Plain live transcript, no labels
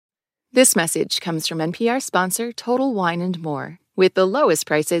This message comes from NPR sponsor Total Wine & More. With the lowest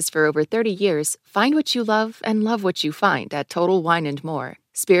prices for over 30 years, find what you love and love what you find at Total Wine & More.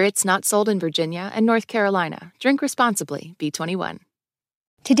 Spirits not sold in Virginia and North Carolina. Drink responsibly. B21.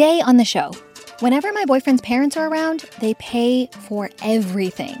 Today on the show, whenever my boyfriend's parents are around, they pay for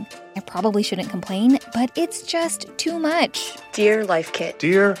everything. I probably shouldn't complain, but it's just too much. Dear Life Kit.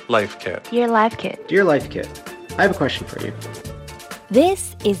 Dear Life Kit. Dear Life Kit. Dear Life Kit, I have a question for you.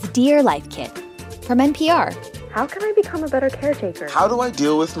 This is Dear Life Kit from NPR. How can I become a better caretaker? How do I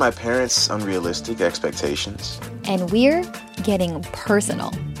deal with my parents' unrealistic expectations? And we're getting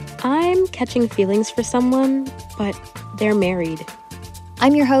personal. I'm catching feelings for someone, but they're married.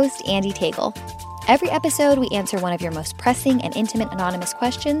 I'm your host, Andee Tagle. Every episode, we answer one of your most pressing and intimate anonymous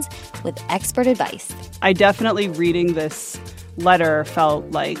questions with expert advice. I definitely, reading this letter,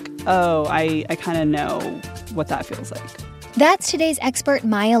 felt like, oh, I kind of know what that feels like. That's today's expert,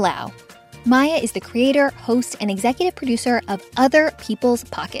 Maya Lau. Maya is the creator, host, and executive producer of Other People's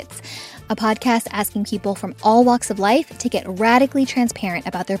Pockets, a podcast asking people from all walks of life to get radically transparent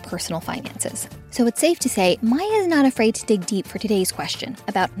about their personal finances. So it's safe to say Maya is not afraid to dig deep for today's question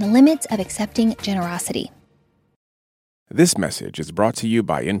about the limits of accepting generosity. This message is brought to you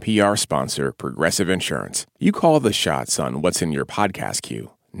by NPR sponsor Progressive Insurance. You call the shots on what's in your podcast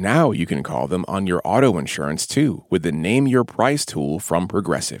queue. Now you can call them on your auto insurance, too, with the Name Your Price tool from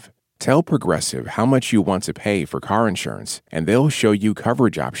Progressive. Tell Progressive how much you want to pay for car insurance, and they'll show you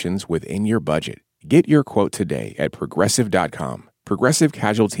coverage options within your budget. Get your quote today at Progressive.com. Progressive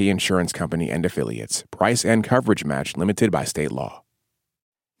Casualty Insurance Company and Affiliates. Price and coverage match limited by state law.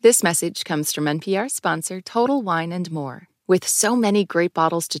 This message comes from NPR sponsor Total Wine & More. With so many great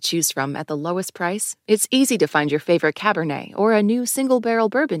bottles to choose from at the lowest price, it's easy to find your favorite Cabernet or a new single-barrel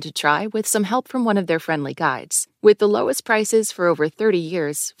bourbon to try with some help from one of their friendly guides. With the lowest prices for over 30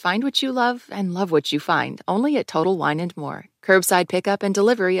 years, find what you love and love what you find only at Total Wine & More. Curbside pickup and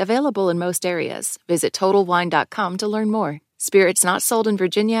delivery available in most areas. Visit TotalWine.com to learn more. Spirits not sold in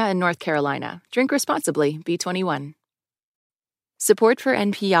Virginia and North Carolina. Drink responsibly. B21. Support for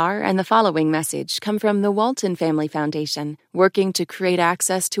NPR and the following message come from the Walton Family Foundation, working to create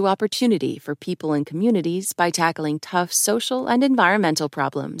access to opportunity for people and communities by tackling tough social and environmental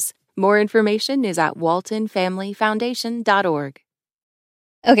problems. More information is at waltonfamilyfoundation.org.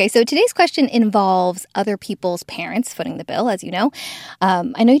 Okay, so today's question involves other people's parents footing the bill, as you know.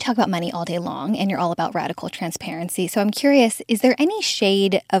 I know you talk about money all day long, and you're all about radical transparency. So I'm curious, is there any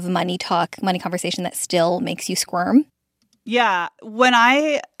shade of money talk, money conversation that still makes you squirm? Yeah, when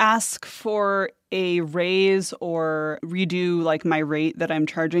I ask for a raise or redo like my rate that I'm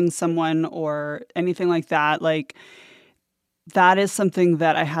charging someone or anything like that, like that is something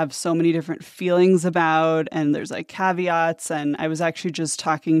that I have so many different feelings about, and there's like caveats. And I was actually just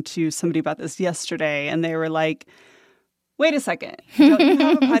talking to somebody about this yesterday, and they were like, wait a second, don't you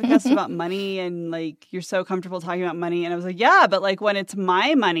have a podcast about money and like you're so comfortable talking about money? And I was like, yeah, but like when it's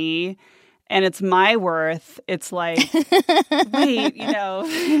my money and it's my worth, it's like, wait,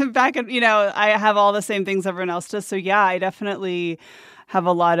 back in, I have all the same things everyone else does. So yeah, I definitely have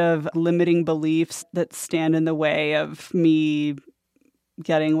a lot of limiting beliefs that stand in the way of me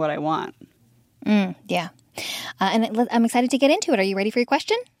getting what I want. Yeah. And I'm excited to get into it. Are you ready for your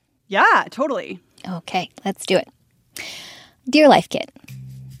question? Yeah, totally. Okay, let's do it. Dear Life Kit,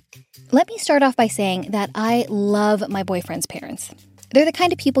 let me start off by saying that I love my boyfriend's parents. They're the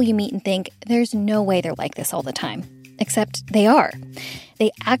kind of people you meet and think, there's no way they're like this all the time. Except they are.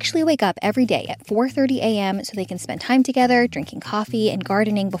 They actually wake up every day at 4:30 a.m. so they can spend time together, drinking coffee and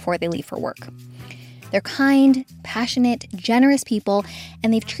gardening before they leave for work. They're kind, passionate, generous people,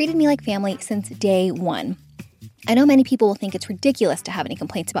 and they've treated me like family since day one. I know many people will think it's ridiculous to have any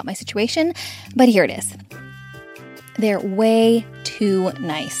complaints about my situation, but here it is. They're way too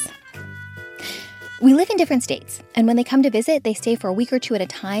nice. We live in different states, and when they come to visit, they stay for a week or two at a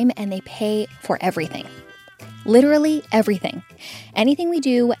time, and they pay for everything. Literally everything. Anything we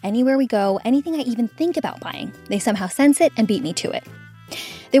do, anywhere we go, anything I even think about buying, they somehow sense it and beat me to it.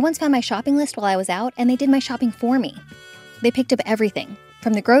 They once found my shopping list while I was out, and they did my shopping for me. They picked up everything,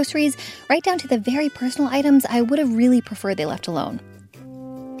 from the groceries right down to the very personal items I would have really preferred they left alone.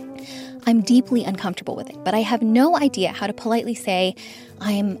 I'm deeply uncomfortable with it, but I have no idea how to politely say,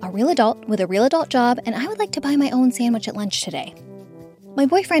 I'm a real adult with a real adult job, and I would like to buy my own sandwich at lunch today. My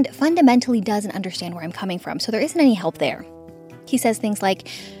boyfriend fundamentally doesn't understand where I'm coming from, so there isn't any help there. He says things like,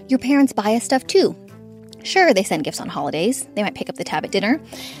 your parents buy us stuff too. Sure, they send gifts on holidays. They might pick up the tab at dinner.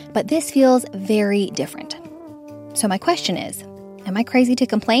 But this feels very different. So my question is, am I crazy to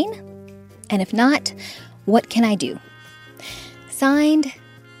complain? And if not, what can I do? Signed,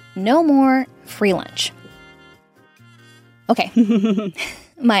 no more free lunch. Okay.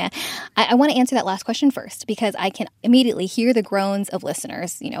 Maya, I want to answer that last question first because I can immediately hear the groans of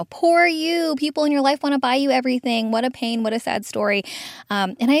listeners. Poor you. People in your life want to buy you everything. What a pain. What a sad story.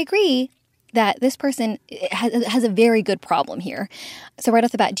 And I agree that this person has a very good problem here. So right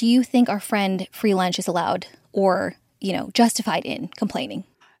off the bat, do you think our friend free lunch is allowed or, justified in complaining?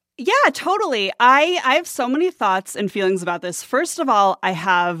 Yeah, totally. I have so many thoughts and feelings about this. First of all, I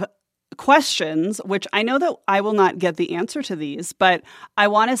have questions, which I know that I will not get the answer to these, but I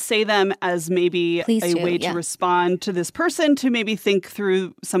want to say them as maybe way to respond to this person, to maybe think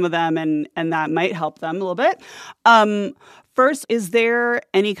through some of them, and that might help them a little bit. First, is there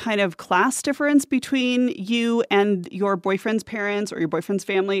any kind of class difference between you and your boyfriend's parents or your boyfriend's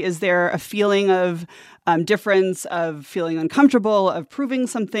family? Is there a feeling of difference, of feeling uncomfortable, of proving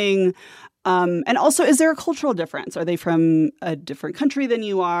something? And also, is there a cultural difference? Are they from a different country than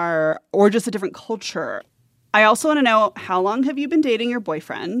you are, or just a different culture? I also want to know, how long have you been dating your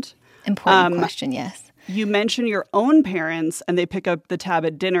boyfriend? Important question, yes. You mention your own parents and they pick up the tab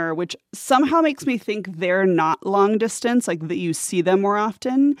at dinner, which somehow makes me think they're not long distance, like that you see them more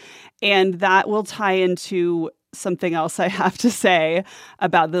often. And that will tie into something else I have to say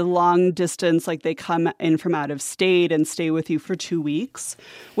about the long distance, like they come in from out of state and stay with you for 2 weeks,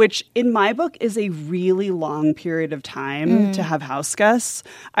 which in my book is a really long period of time to have house guests.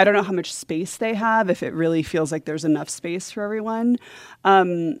 I don't know how much space they have, if it really feels like there's enough space for everyone.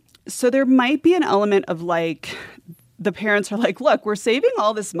 So there might be an element of like, the parents are like, look, we're saving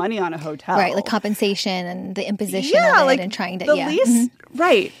all this money on a hotel. Right, like compensation and the imposition of it and trying to,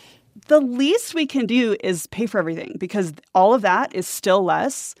 Right. The least we can do is pay for everything, because all of that is still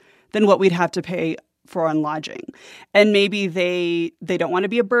less than what we'd have to pay for on lodging. And maybe they don't want to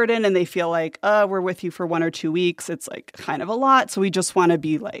be a burden and they feel like, we're with you for 1 or 2 weeks. It's like kind of a lot. So we just want to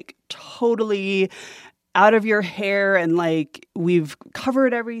be like totally out of your hair and like we've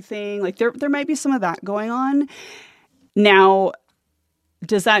covered everything. Like there might be some of that going on. Now,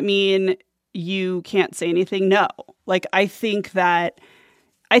 does that mean you can't say anything? No. Like I think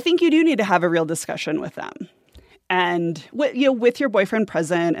you do need to have a real discussion with them. And with your boyfriend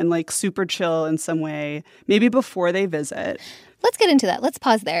present and like super chill in some way, maybe before they visit. Let's get into that. Let's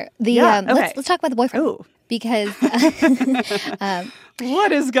pause there. Let's talk about the boyfriend. Ooh. Because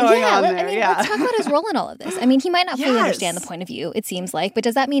what is going on there? Let's talk about his role in all of this. I mean, he might not fully understand the point of view, it seems like, but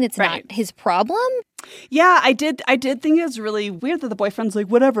does that mean it's not his problem? Yeah, I did think it was really weird that the boyfriend's like,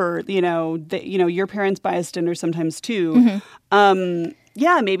 whatever, your parents buy us dinner sometimes too.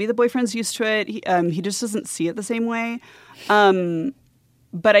 Mm-hmm. Maybe the boyfriend's used to it. He just doesn't see it the same way.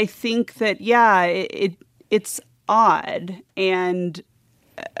 But I think that, it's odd, and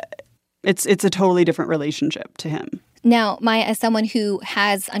it's a totally different relationship to him. Now, Maya, as someone who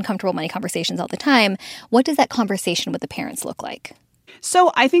has uncomfortable money conversations all the time, what does that conversation with the parents look like?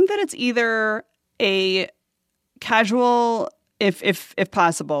 So I think that it's either a casual, if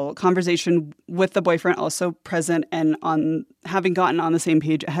possible, conversation with the boyfriend also present and on having gotten on the same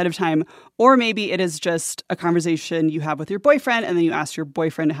page ahead of time, or maybe it is just a conversation you have with your boyfriend and then you ask your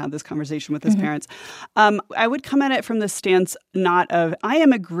boyfriend to have this conversation with his parents. I would come at it from the stance not of, I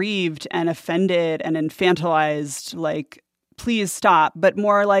am aggrieved and offended and infantilized, like, please stop, but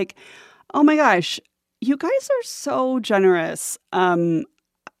more like, oh my gosh, you guys are so generous. I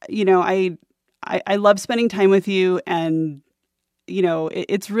love spending time with you, and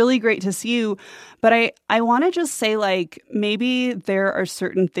it's really great to see you, but I want to just say, like, maybe there are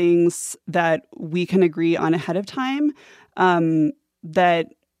certain things that we can agree on ahead of time, that,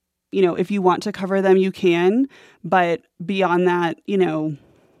 if you want to cover them, you can, but beyond that,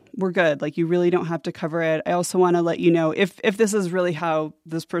 we're good. Like, you really don't have to cover it. I also want to let you know, if this is really how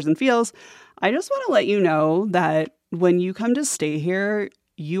this person feels, I just want to let you know that when you come to stay here,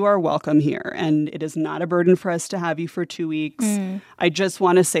 you are welcome here, and it is not a burden for us to have you for 2 weeks. I just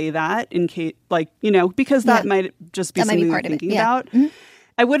want to say that in case, because that might just be something you're thinking about. Mm-hmm.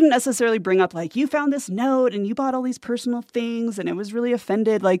 I wouldn't necessarily bring up, like, you found this note and you bought all these personal things and it was really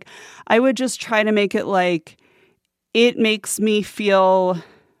offended. Like, I would just try to make it like, it makes me feel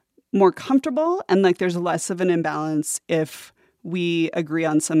more comfortable and like there's less of an imbalance if we agree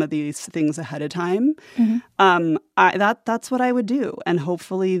on some of these things ahead of time. Mm-hmm. That's what I would do. And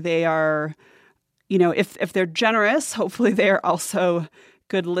hopefully they are, if they're generous, hopefully they are also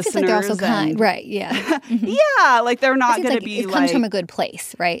good listeners. Like they're also kind. Right, yeah. Mm-hmm. Yeah, like they're not going to be it comes from a good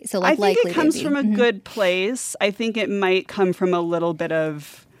place, right? So I think it comes from a good place. I think it might come from a little bit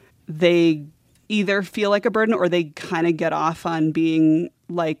of, they either feel like a burden or they kind of get off on being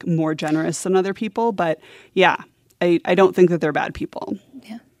like more generous than other people. But yeah, I don't think that they're bad people.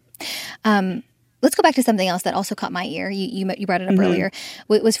 Yeah. Let's go back to something else that also caught my ear. You brought it up earlier.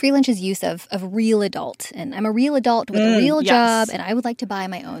 Was Free Lunch's use of real adult. And I'm a real adult with a real job, and I would like to buy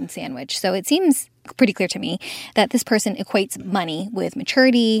my own sandwich. So it seems pretty clear to me that this person equates money with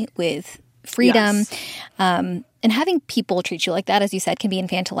maturity, with freedom. And having people treat you like that, as you said, can be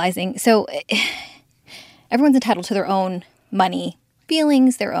infantilizing. So everyone's entitled to their own money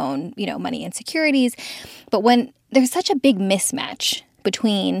feelings, their own, money insecurities. But when there's such a big mismatch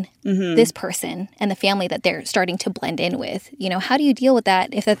between this person and the family that they're starting to blend in with, how do you deal with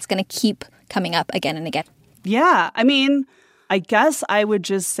that if that's going to keep coming up again and again? Yeah. I mean, I guess I would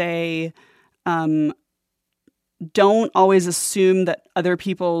just say, don't always assume that other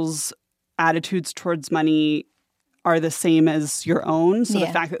people's attitudes towards money are the same as your own. So the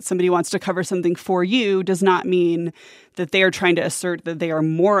fact that somebody wants to cover something for you does not mean that they are trying to assert that they are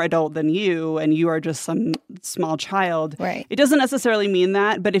more adult than you and you are just some small child. Right. It doesn't necessarily mean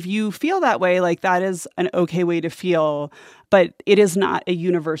that, but if you feel that way, like that is an okay way to feel, but it is not a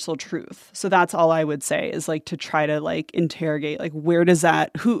universal truth. So that's all I would say is like to try to like interrogate, like where does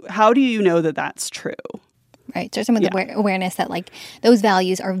that, how do you know that that's true? Right. So some of the awareness that like those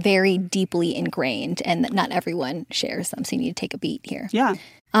values are very deeply ingrained and that not everyone shares them. So you need to take a beat here. Yeah.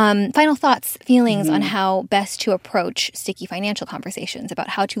 Final thoughts, feelings on how best to approach sticky financial conversations about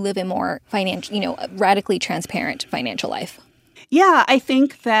how to live a more financial, radically transparent financial life. Yeah, I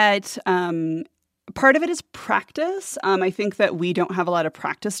think that part of it is practice. I think that we don't have a lot of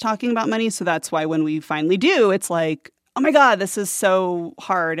practice talking about money. So that's why when we finally do, it's like, oh my God, this is so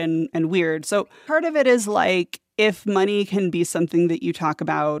hard and weird. So part of it is like if money can be something that you talk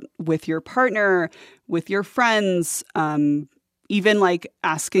about with your partner, with your friends, even like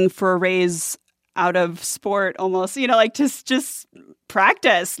asking for a raise out of sport almost, like just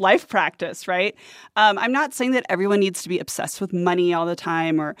practice, life practice, right? I'm not saying that everyone needs to be obsessed with money all the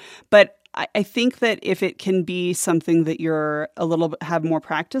time, but I think that if it can be something that you're a little bit have more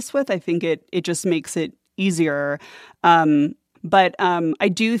practice with, I think it just makes it easier. But I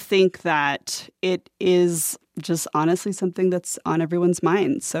do think that it is just honestly something that's on everyone's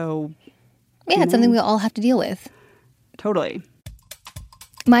mind. So yeah, it's something we all have to deal with. Totally.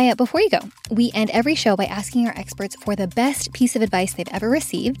 Maya, before you go, we end every show by asking our experts for the best piece of advice they've ever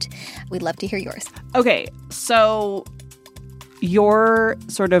received. We'd love to hear yours. Okay, so your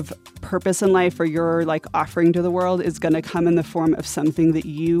sort of purpose in life or your like offering to the world is going to come in the form of something that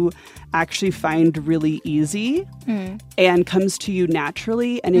you actually find really easy and comes to you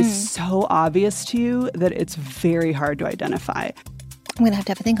naturally and is so obvious to you that it's very hard to identify. I'm going to have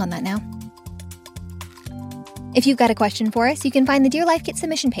a think on that now. If you've got a question for us, you can find the Dear Life Kit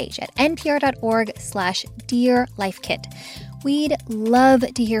submission page at npr.org/dearlifekit. We'd love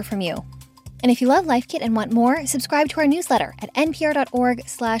to hear from you. And if you love Life Kit and want more, subscribe to our newsletter at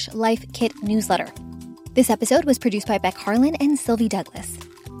npr.org/lifekitnewsletter. This episode was produced by Beck Harlan and Sylvie Douglas.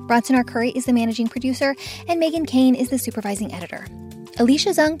 Bronson R. Curry is the managing producer, and Megan Kane is the supervising editor.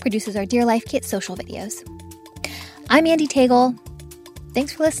 Alicia Zung produces our Dear Life Kit social videos. I'm Andy Tagle.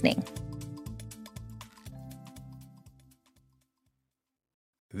 Thanks for listening.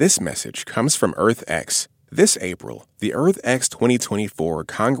 This message comes from EarthX. This April, the EarthX 2024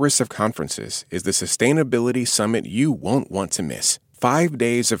 Congress of Conferences is the sustainability summit you won't want to miss. 5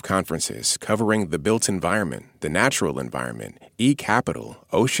 days of conferences covering the built environment, the natural environment, e-capital,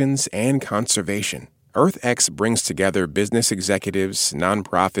 oceans, and conservation. EarthX brings together business executives,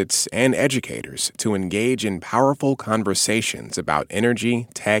 nonprofits, and educators to engage in powerful conversations about energy,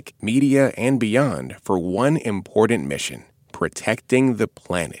 tech, media, and beyond for one important mission: protecting the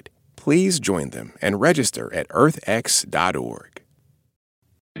planet. Please join them and register at earthx.org.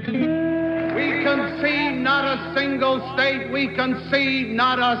 We concede not a single state. We concede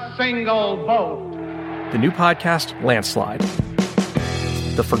not a single vote. The new podcast, Landslide.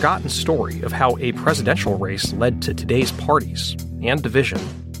 The forgotten story of how a presidential race led to today's parties and division.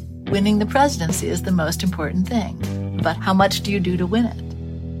 Winning the presidency is the most important thing. But how much do you do to win it?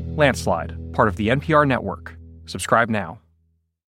 Landslide, part of the NPR network. Subscribe now.